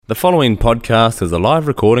The following podcast is a live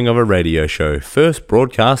recording of a radio show first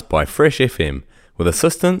broadcast by Fresh FM with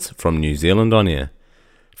assistance from New Zealand On Air.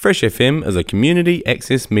 Fresh FM is a community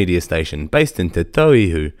access media station based in Te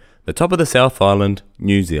Tauihu, the top of the South Island,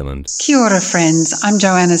 New Zealand. Kia ora friends, I'm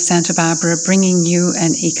Joanna Santa Barbara bringing you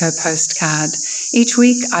an eco postcard. Each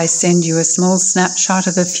week I send you a small snapshot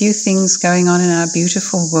of a few things going on in our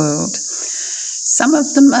beautiful world. Some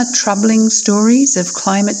of them are troubling stories of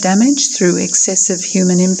climate damage through excessive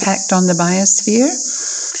human impact on the biosphere,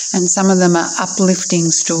 and some of them are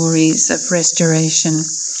uplifting stories of restoration.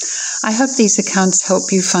 I hope these accounts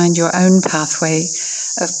help you find your own pathway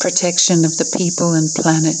of protection of the people and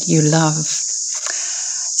planet you love.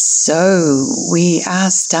 So we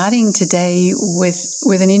are starting today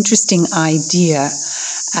with an interesting idea,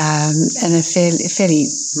 and a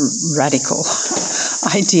fairly radical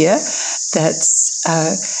idea that's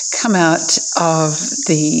come out of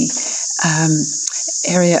the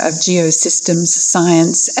area of geosystems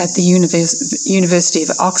science at the University of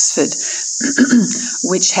Oxford,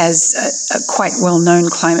 which has a quite well-known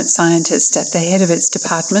climate scientist at the head of its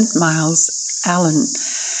department, Miles Allen.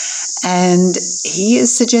 And he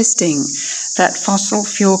is suggesting that fossil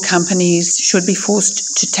fuel companies should be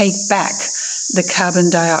forced to take back the carbon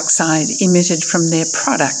dioxide emitted from their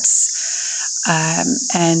products,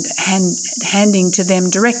 and handing to them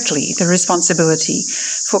directly the responsibility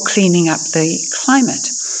for cleaning up the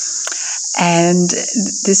climate. And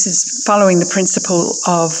this is following the principle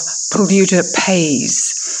of polluter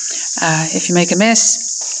pays. If you make a mess,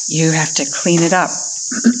 you have to clean it up.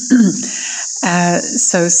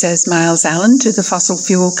 So says Miles Allen to the fossil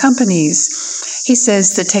fuel companies. He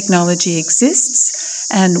says the technology exists,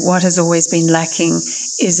 and what has always been lacking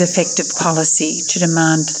is effective policy to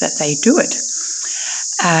demand that they do it.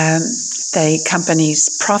 Companies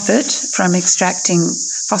profit from extracting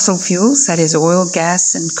fossil fuels, that is oil,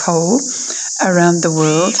 gas and coal, around the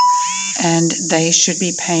world, and they should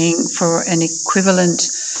be paying for an equivalent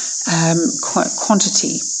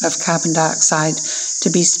quantity of carbon dioxide to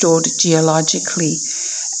be stored geologically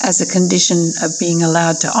as a condition of being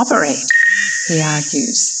allowed to operate, he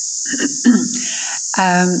argues.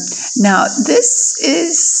 Now, this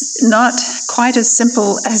is not quite as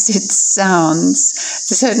simple as it sounds.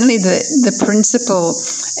 Certainly the principle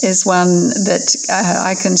is one that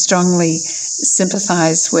I can strongly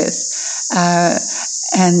sympathize with,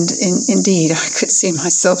 and indeed I could see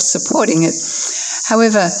myself supporting it.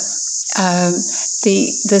 However,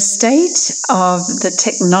 the state of the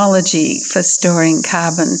technology for storing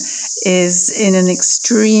carbon is in an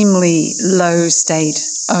extremely low state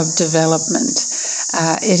of development.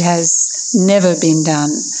 It has never been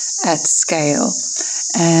done at scale,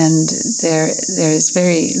 and there is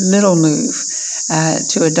very little move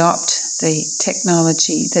to adopt the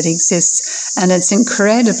technology that exists, and it's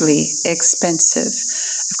incredibly expensive.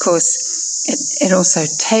 Of course, it also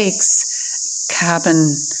takes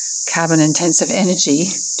carbon-intensive energy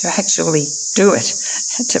to actually do it,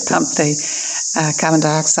 to pump the carbon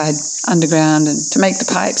dioxide underground and to make the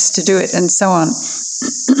pipes to do it, and so on.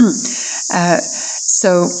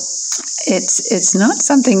 So it's not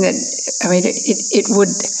something that, it would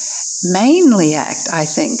mainly act, I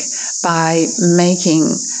think, by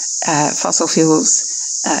making fossil fuels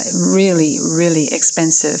really, really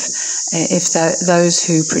expensive. If those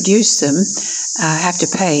who produce them have to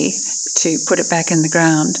pay to put it back in the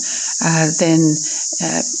ground, then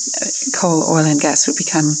coal, oil and gas would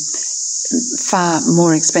become far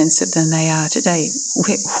more expensive than they are today,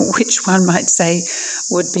 which one might say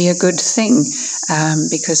would be a good thing,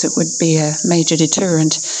 because it would be a major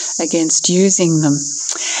deterrent against using them.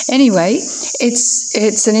 Anyway,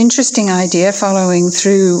 it's an interesting idea following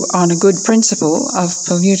through on a good principle of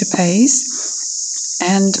polluter pays,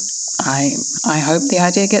 and I hope the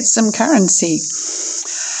idea gets some currency.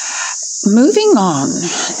 Moving on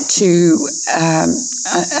to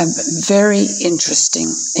a very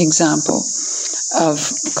interesting example of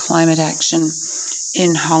climate action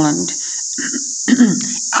in Holland.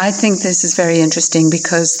 I think this is very interesting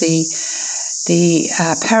because the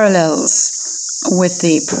parallels with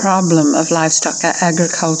the problem of livestock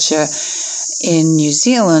agriculture in New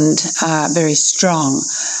Zealand are very strong.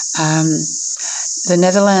 The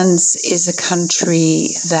Netherlands is a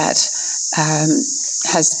country that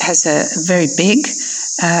has a very big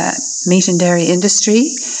meat and dairy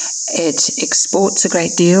industry. It exports a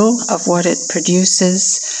great deal of what it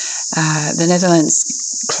produces. The Netherlands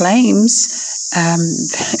claims,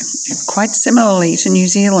 quite similarly to New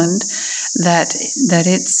Zealand, that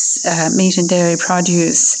its meat and dairy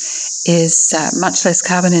produce is much less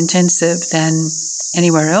carbon intensive than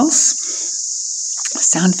anywhere else.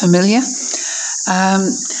 Sound familiar?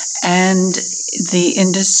 and the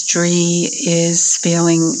industry is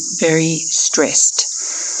feeling very stressed.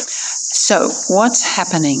 So what's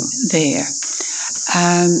happening there?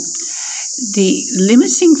 The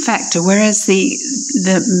limiting factor, whereas the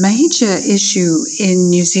major issue in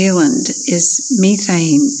New Zealand is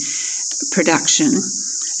methane production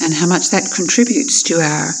and how much that contributes to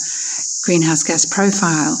our greenhouse gas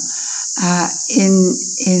profile, in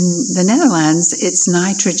the Netherlands, it's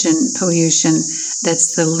nitrogen pollution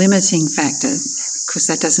that's the limiting factor. Of course,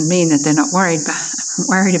 that doesn't mean that they're not worried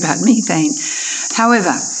about methane.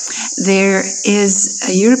 However, there is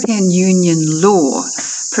a European Union law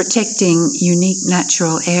protecting unique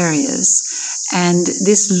natural areas, and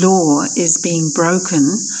this law is being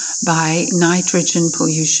broken by nitrogen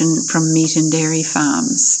pollution from meat and dairy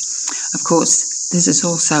farms. Of course, this is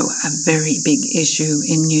also a very big issue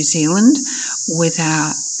in New Zealand, with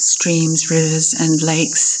our streams, rivers and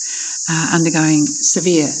lakes undergoing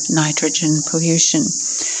severe nitrogen pollution.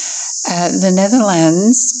 The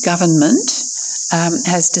Netherlands government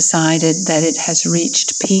has decided that it has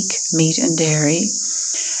reached peak meat and dairy,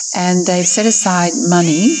 and they've set aside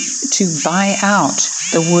money to buy out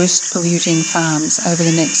the worst polluting farms over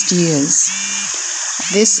the next years.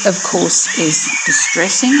 This, of course, is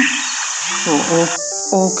distressing for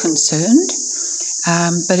all concerned,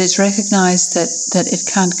 but it's recognised that it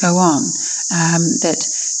can't go on, that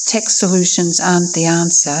tech solutions aren't the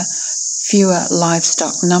answer, fewer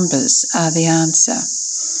livestock numbers are the answer.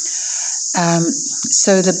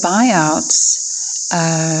 So the buyouts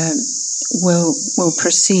will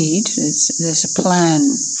proceed. There's a plan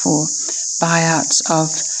for buyouts of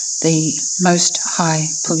the most high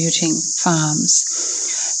polluting farms.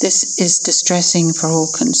 This is distressing for all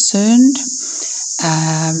concerned,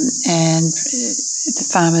 and the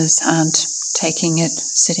farmers aren't taking it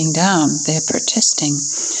sitting down. They're protesting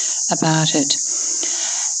about it.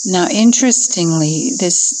 Now, interestingly,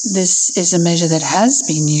 this is a measure that has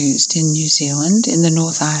been used in New Zealand, in the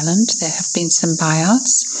North Island. There have been some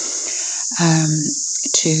buyouts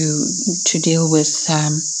to deal with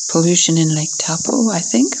pollution in Lake Taupo, I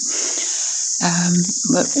think.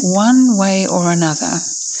 But one way or another,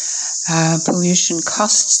 pollution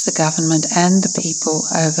costs the government and the people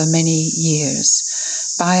over many years.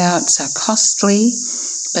 Buyouts are costly,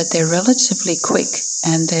 but they're relatively quick,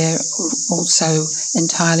 and they're also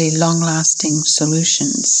entirely long-lasting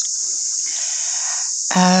solutions.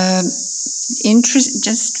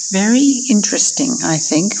 Just very interesting, I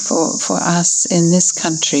think, for us in this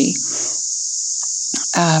country,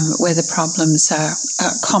 where the problems are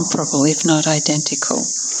comparable, if not identical.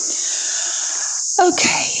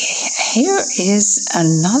 Okay, here is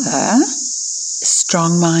another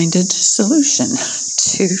strong-minded solution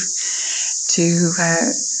to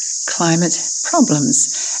climate problems.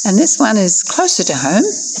 And this one is closer to home.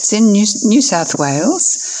 It's in New South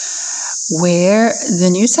Wales, where the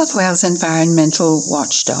New South Wales Environmental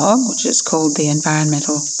Watchdog, which is called the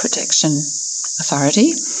Environmental Protection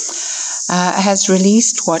Authority, has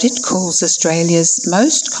released what it calls Australia's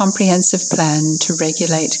most comprehensive plan to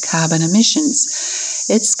regulate carbon emissions.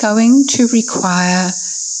 It's going to require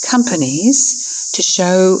companies to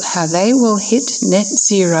show how they will hit net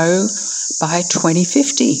zero by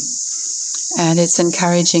 2050. And it's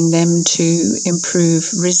encouraging them to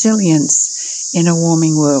improve resilience in a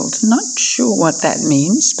warming world. Not sure what that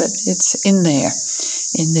means, but it's in there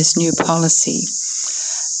in this new policy.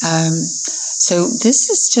 So this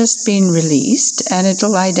has just been released, and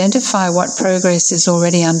it'll identify what progress is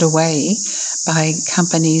already underway by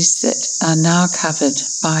companies that are now covered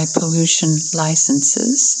by pollution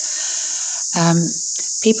licenses.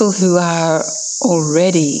 People who are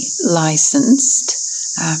already licensed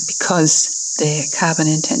because they're carbon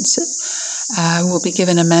intensive will be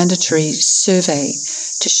given a mandatory survey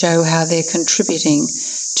to show how they're contributing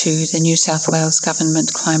to the New South Wales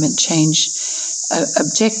Government climate change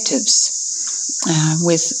objectives,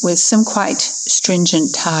 with some quite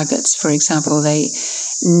stringent targets. For example, they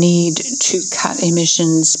need to cut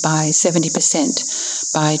emissions by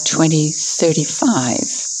 70% by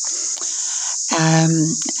 2035.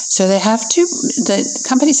 So the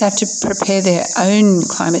companies have to prepare their own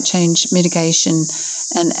climate change mitigation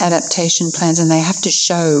and adaptation plans, and they have to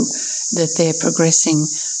show that they're progressing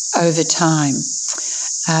over time.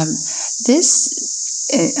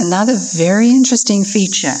 Another very interesting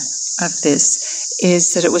feature of this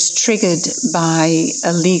is that it was triggered by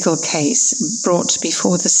a legal case brought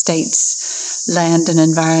before the state's Land and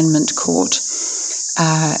Environment Court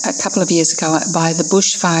a couple of years ago by the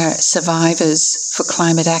Bushfire Survivors for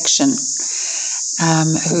Climate Action,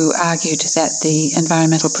 who argued that the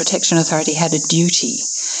Environmental Protection Authority had a duty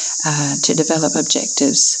to develop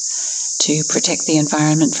objectives to protect the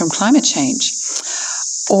environment from climate change.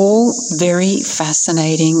 All very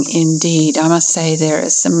fascinating indeed. I must say there are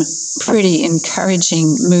some pretty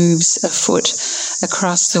encouraging moves afoot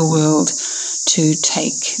across the world to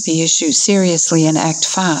take the issue seriously and act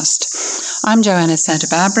fast. I'm Joanna Santa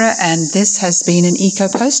Barbara, and this has been an Eco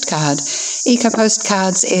Postcard. Eco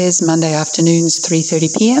Postcards airs Monday afternoons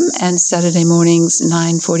 3:30 p.m. and Saturday mornings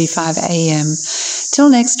 9:45 a.m. Till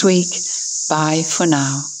next week, bye for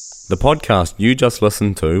now. The podcast you just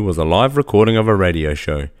listened to was a live recording of a radio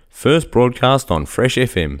show, first broadcast on Fresh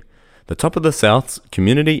FM, the top of the South's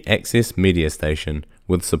community access media station,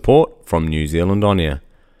 with support from New Zealand On Air.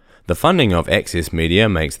 The funding of Access Media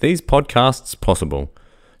makes these podcasts possible.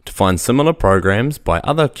 To find similar programs by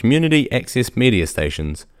other community access media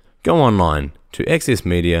stations, go online to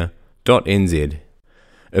accessmedia.nz.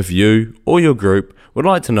 If you or your group would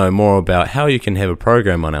like to know more about how you can have a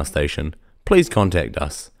program on our station, please contact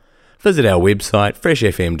us. Visit our website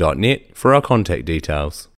freshfm.net for our contact details.